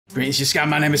Greetings, you scum.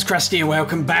 My name is Crusty, and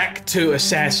welcome back to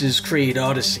Assassin's Creed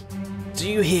Odyssey. Do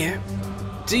you hear?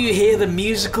 Do you hear the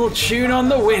musical tune on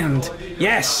the wind?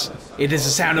 Yes, it is the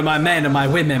sound of my men and my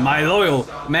women, my loyal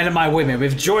men and my women,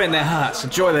 with joy in their hearts, a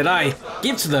joy that I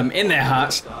give to them in their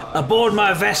hearts, aboard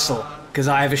my vessel, because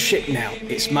I have a ship now.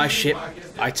 It's my ship.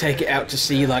 I take it out to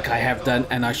sea like I have done,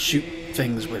 and I shoot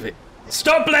things with it.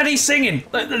 Stop bloody singing!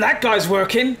 That guy's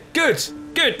working. Good,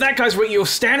 good. That guy's working. You're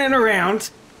standing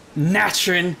around,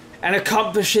 nattering and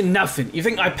accomplishing nothing. You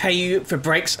think I pay you for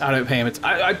breaks? I don't pay him.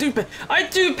 I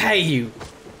do pay you.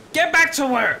 Get back to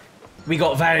work. We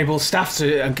got valuable stuff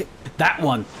to. That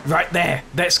one right there.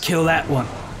 Let's kill that one.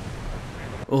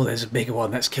 Oh, there's a bigger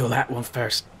one. Let's kill that one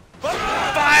first.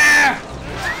 Fire!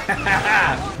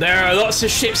 There are lots of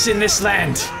ships in this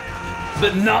land,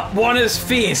 but not one as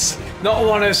fierce, not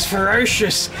one as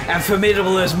ferocious and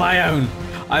formidable as my own.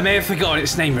 I may have forgotten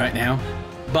its name right now,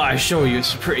 but I assure you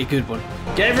it's a pretty good one.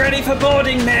 Get ready for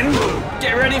boarding, men!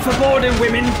 Get ready for boarding,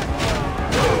 women!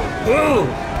 Ooh!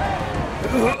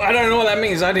 I don't know what that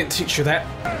means, I didn't teach you that.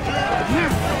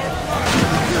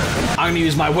 I'm gonna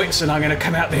use my wits and I'm gonna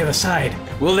come out the other side.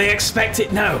 Will they expect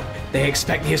it? No. They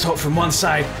expect the assault from one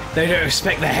side. They don't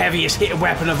expect the heaviest hit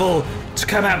weapon of all to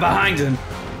come out behind them.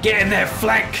 Get in their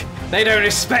flank. They don't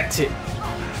expect it.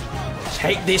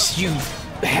 Take this, you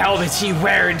helmety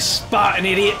wearing Spartan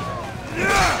idiot.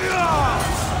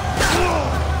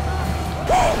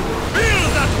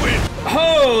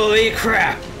 Holy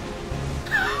crap!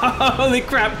 Holy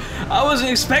crap! I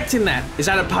wasn't expecting that. Is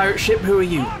that a pirate ship? Who are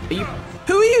you?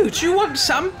 Who are you? Do you want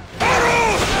some?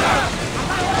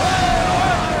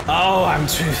 Oh, I'm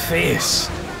too fierce.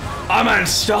 I'm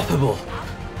unstoppable.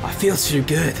 I feel too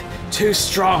good, too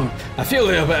strong. I feel a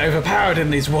little bit overpowered in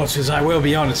these waters, I will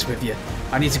be honest with you.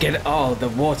 I need to get it. Oh, the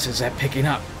waters are picking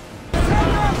up.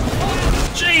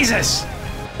 Jesus!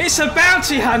 It's a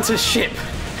bounty hunter ship!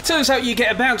 Turns out you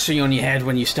get a bounty on your head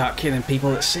when you start killing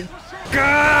people at sea.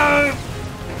 Go!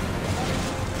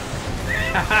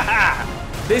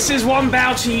 This is one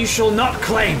bounty you shall not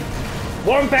claim.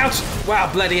 One bounty. Wow,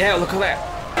 bloody hell, look at that.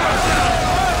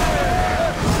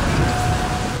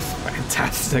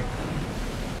 Fantastic.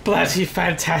 Bloody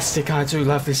fantastic. I do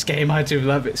love this game. I do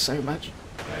love it so much.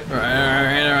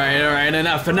 Alright.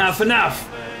 Enough.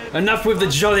 Enough with the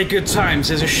jolly good times.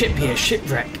 There's a ship here,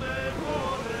 shipwreck.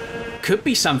 Could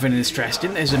be something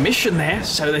interesting. There's a mission there,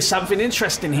 so there's something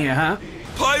interesting here, huh?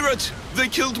 Pirates! They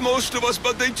killed most of us,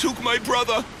 but they took my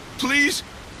brother. Please,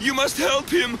 you must help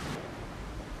him.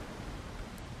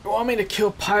 You want me to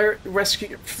kill pirate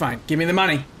rescue? Fine, give me the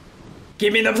money.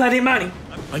 Give me the bloody money.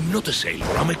 I'm not a sailor,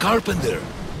 I'm a carpenter.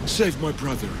 Save my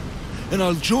brother, and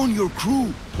I'll join your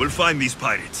crew. We'll find these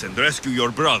pirates and rescue your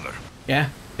brother. Yeah,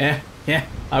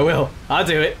 I will. I'll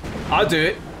do it.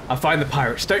 I'll find the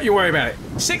pirates. Don't you worry about it.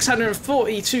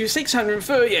 642,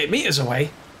 638 meters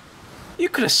away. You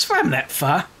could have swam that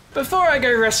far. Before I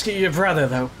go rescue your brother,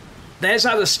 though, there's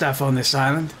other stuff on this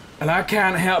island, and I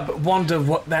can't help but wonder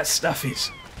what that stuff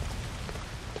is.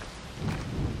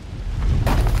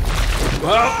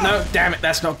 Well, no, damn it,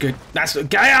 that's not good. That's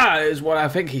Gaia is what I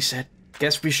think he said.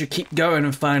 Guess we should keep going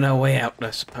and find our way out,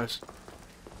 I suppose.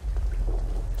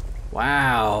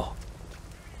 Wow.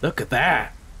 Look at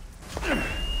that. I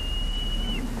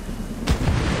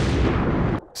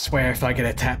swear if I get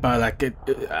attacked by like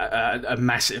a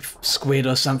massive squid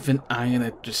or something,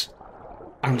 I'm just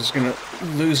gonna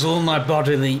lose all my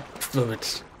bodily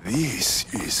fluids. This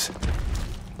is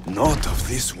not of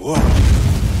this world.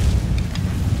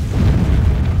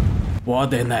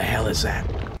 What in the hell is that?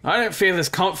 I don't feel as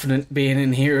confident being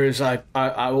in here as I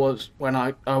was when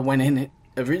I went in it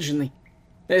originally.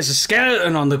 There's a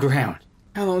skeleton on the ground.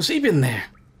 How long's he been there?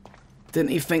 Didn't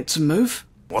he think to move?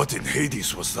 What in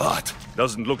Hades was that?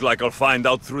 Doesn't look like I'll find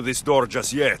out through this door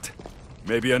just yet.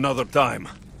 Maybe another time.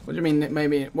 What do you mean,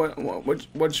 maybe? What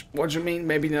do you mean,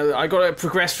 maybe another? I gotta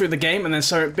progress through the game and then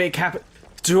something big happen.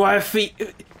 Do I fight?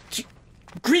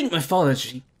 Greek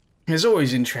mythology has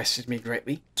always interested me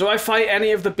greatly. Do I fight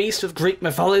any of the beasts of Greek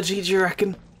mythology, do you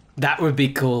reckon? That would be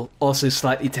cool. Also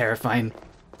slightly terrifying.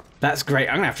 That's great.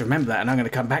 I'm gonna have to remember that, and I'm gonna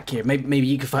come back here. Maybe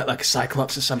you could fight like a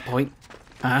Cyclops at some point,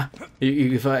 huh?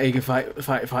 You could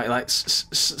fight like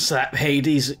slap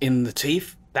Hades in the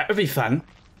teeth. That would be fun.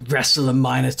 Wrestle a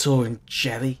Minotaur in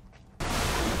jelly.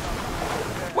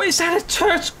 What is that?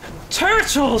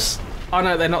 Turtles? Oh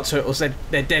no, they're not turtles.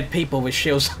 They're dead people with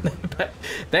shields on them. But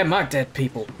they're my dead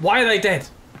people. Why are they dead?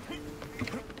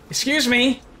 Excuse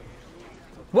me.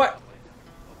 What?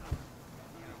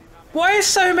 Why are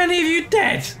so many of you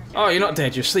dead? Oh, you're not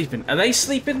dead, you're sleeping. Are they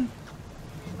sleeping?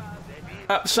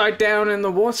 Upside down in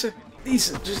the water?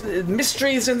 these just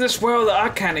mysteries in this world that I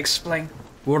can't explain.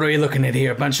 What are we looking at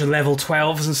here? A bunch of level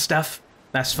 12s and stuff?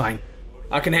 That's fine.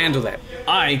 I can handle that.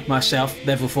 I, myself,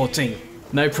 level 14.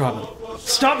 No problem.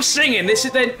 Stop singing!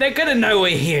 They're gonna know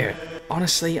we're here.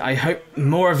 Honestly, I hope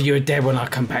more of you are dead when I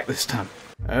come back this time.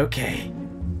 Okay.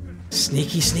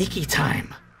 Sneaky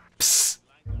time. Psst.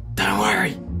 Don't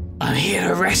worry. I'm here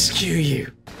to rescue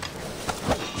you.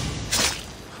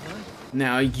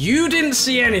 Now, you didn't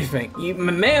see anything. You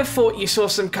may have thought you saw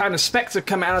some kind of spectre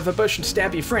come out of a bush and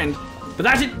stab your friend. But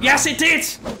that did... Yes, it did!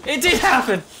 It did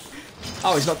happen!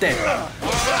 Oh, he's not dead.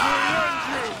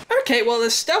 Okay, well, the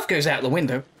stuff goes out the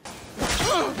window.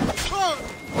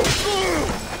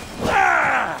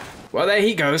 Well, there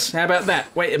he goes. How about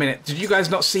that? Wait a minute. Did you guys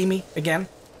not see me again?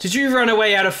 Did you run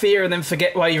away out of fear and then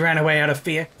forget why you ran away out of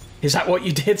fear? Is that what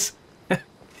you did?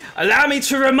 Allow me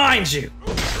to remind you.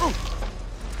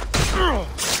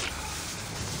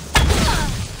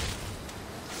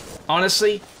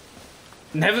 Honestly,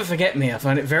 never forget me. I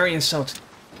find it very insulting.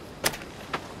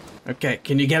 Okay,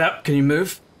 can you get up? Can you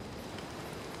move?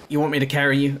 You want me to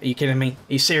carry you? Are you kidding me?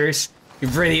 Are you serious? You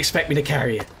really expect me to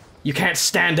carry you? You can't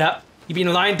stand up? You've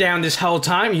been lying down this whole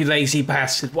time, you lazy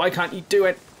bastard. Why can't you do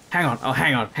it? Hang on. Oh,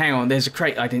 hang on. There's a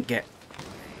crate I didn't get.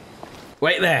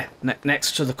 Wait there,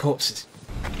 next to the corpses.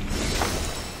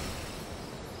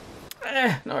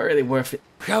 Not really worth it.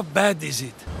 How bad is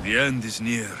it? The end is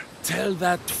near. Tell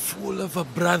that fool of a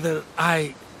brother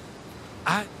I...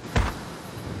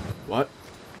 What?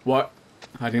 What?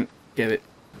 I didn't get it.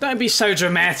 Don't be so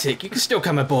dramatic. You can still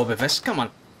come aboard with us. Come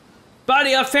on.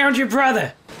 Buddy, I found your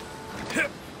brother!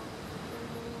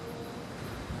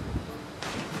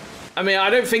 I mean, I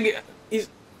don't think...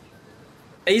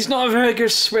 He's not a very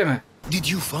good swimmer. Did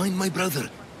you find my brother?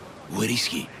 Where is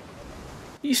he?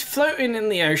 He's floating in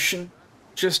the ocean,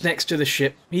 just next to the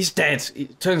ship. He's dead.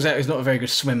 It turns out he's not a very good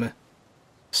swimmer.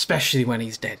 Especially when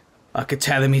he's dead. I could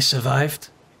tell him he survived.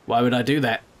 Why would I do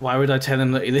that? Why would I tell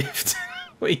him that he lived?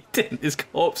 Well, he didn't. His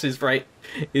corpse is right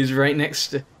next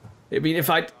to... I mean, if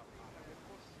I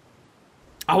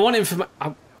want information...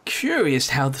 I'm curious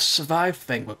how the survive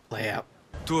thing would play out.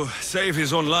 To save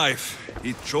his own life,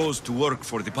 he chose to work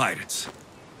for the pirates.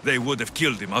 They would have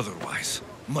killed him otherwise.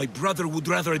 My brother would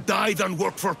rather die than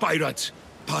work for pirates.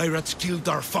 Pirates killed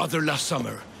our father last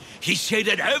summer. He's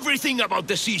hated everything about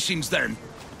the sea since then.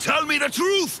 Tell me the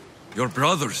truth! Your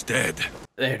brother's dead.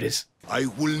 There it is. I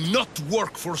will not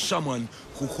work for someone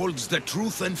who holds the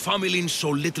truth and family in so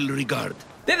little regard.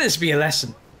 Let this be a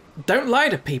lesson. Don't lie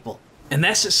to people.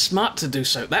 Unless it's smart to do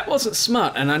so. That wasn't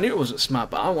smart, and I knew it wasn't smart,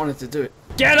 but I wanted to do it.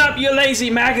 Get up, you lazy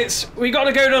maggots! We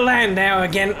gotta go to land now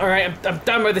again. Alright, I'm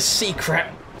done with the sea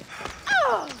crap.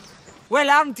 Well,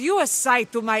 aren't you a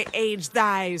sight to my aged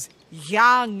eyes?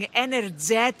 Young,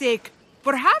 energetic.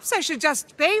 Perhaps I should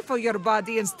just pay for your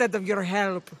body instead of your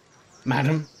help.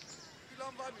 Madam,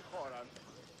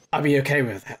 I'll be okay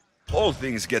with that. All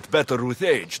things get better with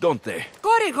age, don't they?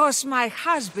 Gorigos, my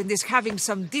husband, is having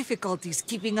some difficulties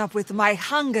keeping up with my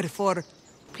hunger for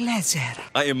pleasure.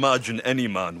 I imagine any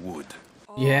man would.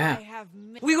 Yeah.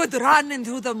 We would run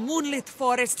into the moonlit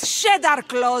forest, shed our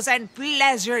clothes, and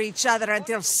pleasure each other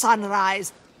until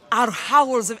sunrise. Our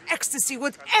howls of ecstasy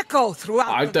would echo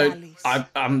throughout the valleys.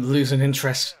 I'm losing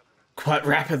interest quite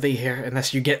rapidly here,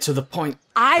 unless you get to the point.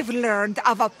 I've learned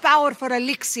of a powerful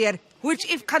elixir, which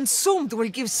if consumed will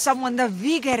give someone the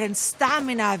vigor and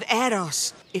stamina of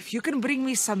Eros. If you can bring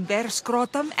me some bear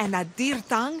scrotum and a deer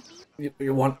tongue...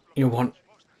 You want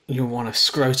a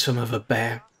scrotum of a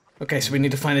bear? Okay, so we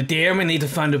need to find a deer and we need to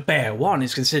find a bear. One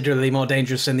is considerably more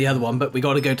dangerous than the other one, but we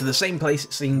gotta go to the same place,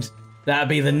 it seems. That'd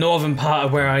be the northern part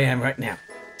of where I am right now.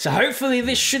 So hopefully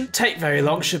this shouldn't take very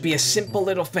long, should be a simple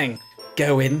little thing.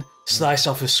 Go in, slice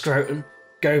off a scrotum,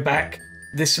 go back,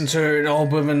 listen to an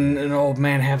old woman and an old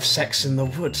man have sex in the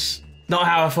woods. Not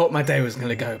how I thought my day was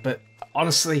gonna go, but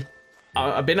honestly,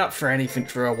 I've been up for anything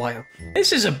for a while.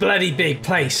 This is a bloody big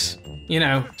place. You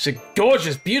know, it's a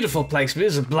gorgeous, beautiful place, but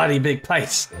it's a bloody big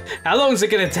place. How long is it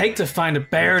gonna take to find a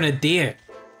bear and a deer?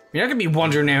 You're not gonna be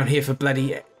wandering around here for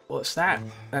bloody... What's that?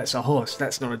 That's a horse.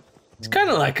 That's not a... It's kind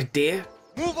of like a deer.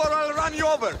 Move or I'll run you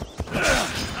over!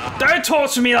 Don't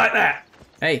talk to me like that!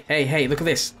 Hey, look at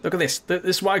this. Look at this. This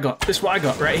is what I got. This is what I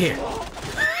got right here.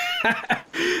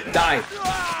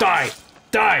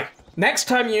 Die. Next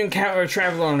time you encounter a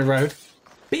traveler on the road,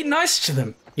 be nice to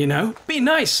them, you know? Be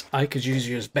nice. I could use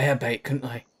you as bear bait, couldn't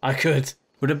I? I could.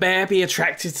 Would a bear be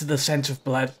attracted to the scent of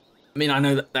blood? I mean, I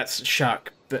know that that's a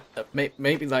shark, but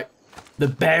maybe like the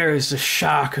bear is the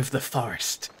shark of the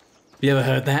forest. You ever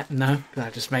heard that? No? I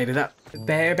just made it up.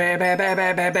 Bear.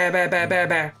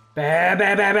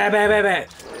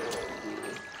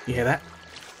 You You hear that?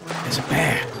 There's a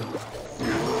bear.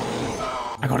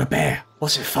 I got a bear.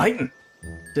 What's it fighting?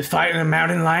 Is it fighting a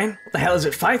mountain lion? What the hell is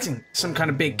it fighting? Some kind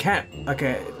of big cat, like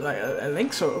a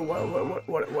lynx, or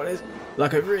what is?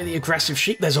 Like a really aggressive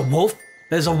sheep. There's a wolf.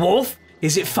 There's a wolf.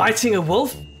 Is it fighting a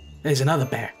wolf? There's another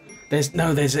bear. There's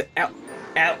a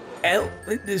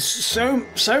There's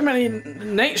so many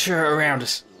nature around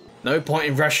us. No point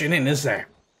in rushing in, is there?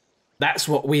 That's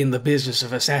what we in the business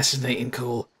of assassinating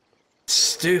call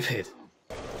stupid.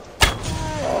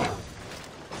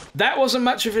 That wasn't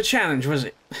much of a challenge, was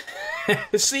it?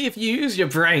 See if you use your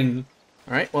brain.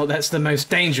 Alright, well that's the most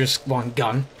dangerous one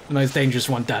gone. The most dangerous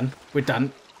one done. We're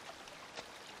done.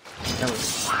 That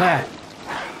was...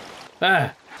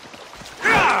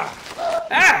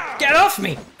 Get off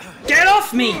me! Get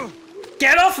off me!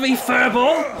 Get off me,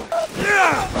 furball!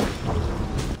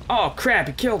 Oh crap,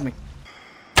 he killed me.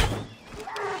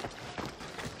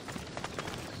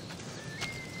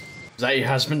 Is that your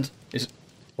husband?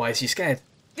 Why is he scared?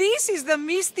 This is the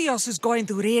Mystios who's going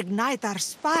to reignite our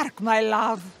spark, my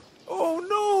love. Oh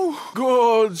no!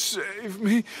 God save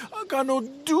me. I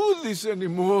cannot do this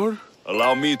anymore.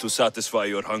 Allow me to satisfy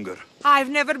your hunger.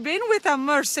 I've never been with a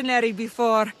mercenary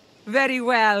before. Very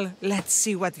well. Let's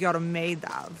see what you're made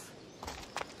of.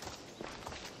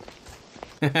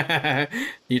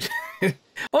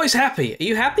 Oh, he's happy. Are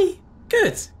you happy?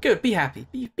 Good. Good. Be happy.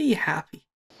 Be happy.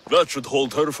 That should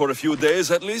hold her for a few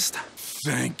days at least.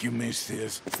 Thank you,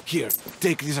 Mystios. Here,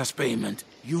 take this as payment.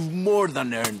 You've more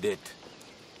than earned it.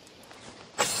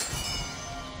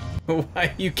 Why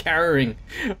are you cowering?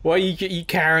 Why are you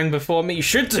cowering before me? You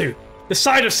should do. The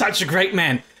sight of such a great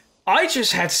man. I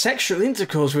just had sexual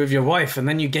intercourse with your wife and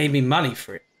then you gave me money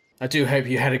for it. I do hope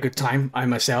you had a good time. I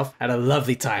myself had a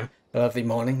lovely time. A lovely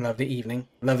morning, lovely evening,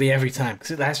 lovely every time.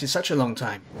 Because it lasted such a long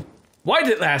time. Why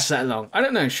did it last that long? I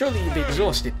don't know. Surely you'd be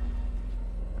exhausted.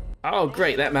 Oh,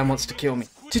 great. That man wants to kill me.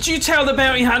 Did you tell the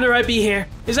bounty hunter I'd be here?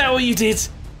 Is that what you did?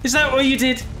 Is that what you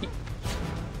did?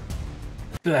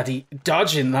 Bloody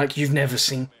dodging like you've never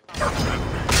seen.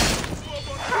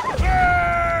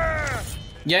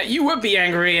 Yeah, you would be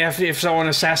angry if someone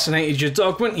assassinated your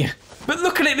dog, wouldn't you? But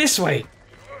look at it this way.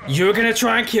 You're gonna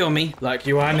try and kill me, like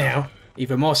you are now.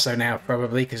 Even more so now,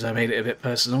 probably, because I made it a bit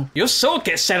personal. Your sword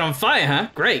gets set on fire, huh?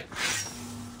 Great.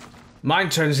 Mine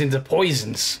turns into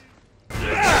poisons.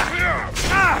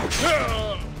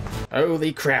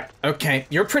 Holy crap. Okay,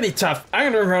 you're pretty tough.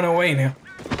 I'm gonna run away now.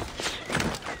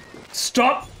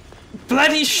 Stop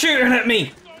bloody shooting at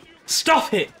me!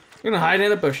 Stop it! I'm gonna hide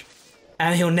in a bush.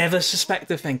 And he'll never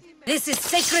suspect a thing. This is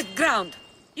sacred ground.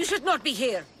 You should not be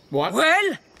here. What?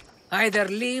 Well, either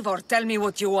leave or tell me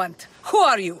what you want. Who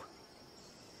are you?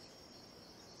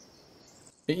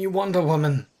 Are you Wonder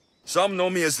Woman? Some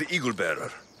know me as the Eagle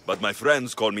Bearer, but my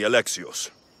friends call me Alexios.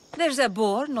 There's a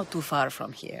boar not too far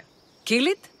from here. Kill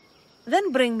it,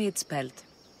 then bring me its pelt.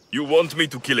 You want me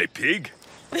to kill a pig?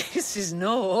 This is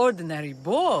no ordinary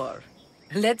boar.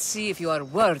 Let's see if you are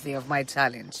worthy of my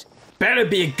challenge. Better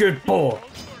be a good boar.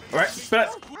 Right,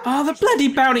 but... Oh, the bloody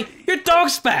bounty! Your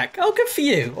dog's back! Oh, good for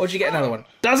you. Or did you get another one?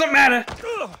 Doesn't matter!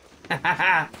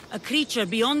 A creature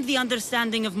beyond the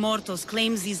understanding of mortals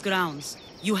claims these grounds.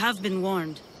 You have been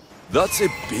warned. That's a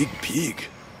big pig.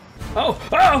 Oh!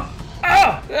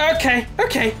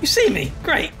 Okay. You see me.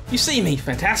 Great. You see me.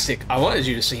 Fantastic. I wanted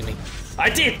you to see me.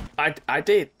 I did. I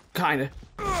did. Kinda.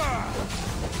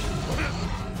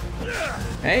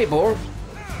 Hey, boar.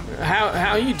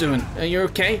 How are you doing? Are you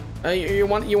okay? You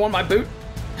want my boot?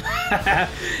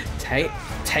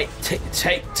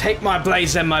 Take my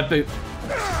blades and my boot.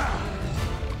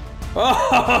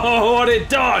 Oh, what a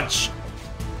dodge!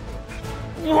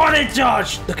 What a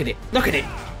dodge! Look at it. Look at it.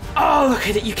 Oh, look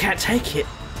at it. You can't take it.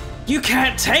 You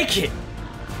can't take it.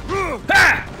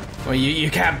 Ah! Well,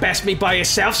 you can't best me by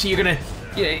yourself, so you're gonna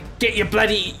get your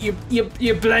bloody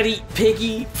your bloody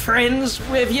piggy friends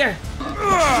with you.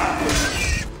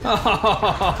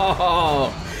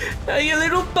 Oh, your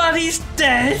little buddy's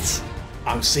dead.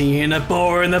 I'm seeing a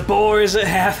boar, and the boar is at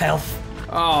half health.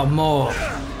 Oh, more.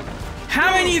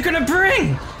 How many are you gonna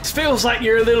bring? It feels like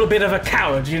you're a little bit of a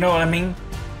coward. You know what I mean?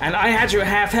 And I had you at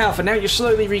half health, and now you're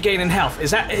slowly regaining health.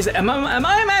 Am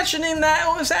I imagining that,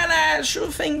 or is that an actual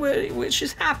thing which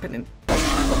is happening?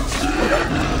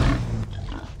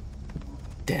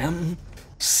 Damn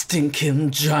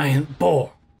stinking giant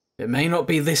boar. It may not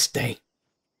be this day,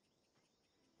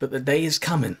 but the day is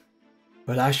coming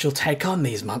when I shall take on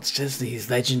these monsters,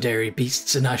 these legendary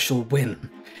beasts, and I shall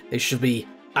win. They shall be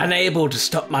unable to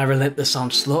stop my relentless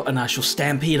onslaught, and I shall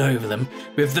stampede over them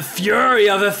with the fury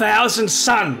of 1,000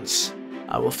 suns.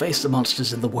 I will face the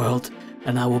monsters in the world,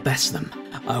 and I will best them.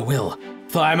 I will,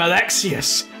 for I'm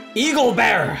Alexios, Eagle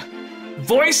Bearer,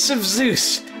 voice of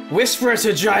Zeus, whisperer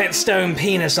to giant stone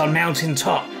penis on mountain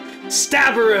top,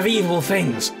 stabber of evil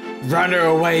things, runner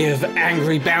away of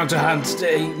angry bounty hunt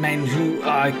men who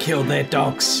killed their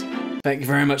dogs. Thank you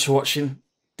very much for watching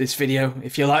this video.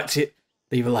 If you liked it,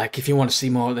 leave a like. If you want to see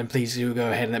more, then please do go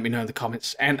ahead and let me know in the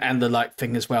comments, and the like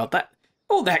thing as well.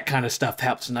 All that kind of stuff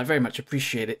helps, and I very much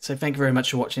appreciate it. So thank you very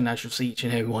much for watching. I shall see each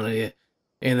and every one of you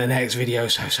in the next video.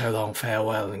 So long,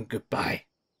 farewell, and goodbye.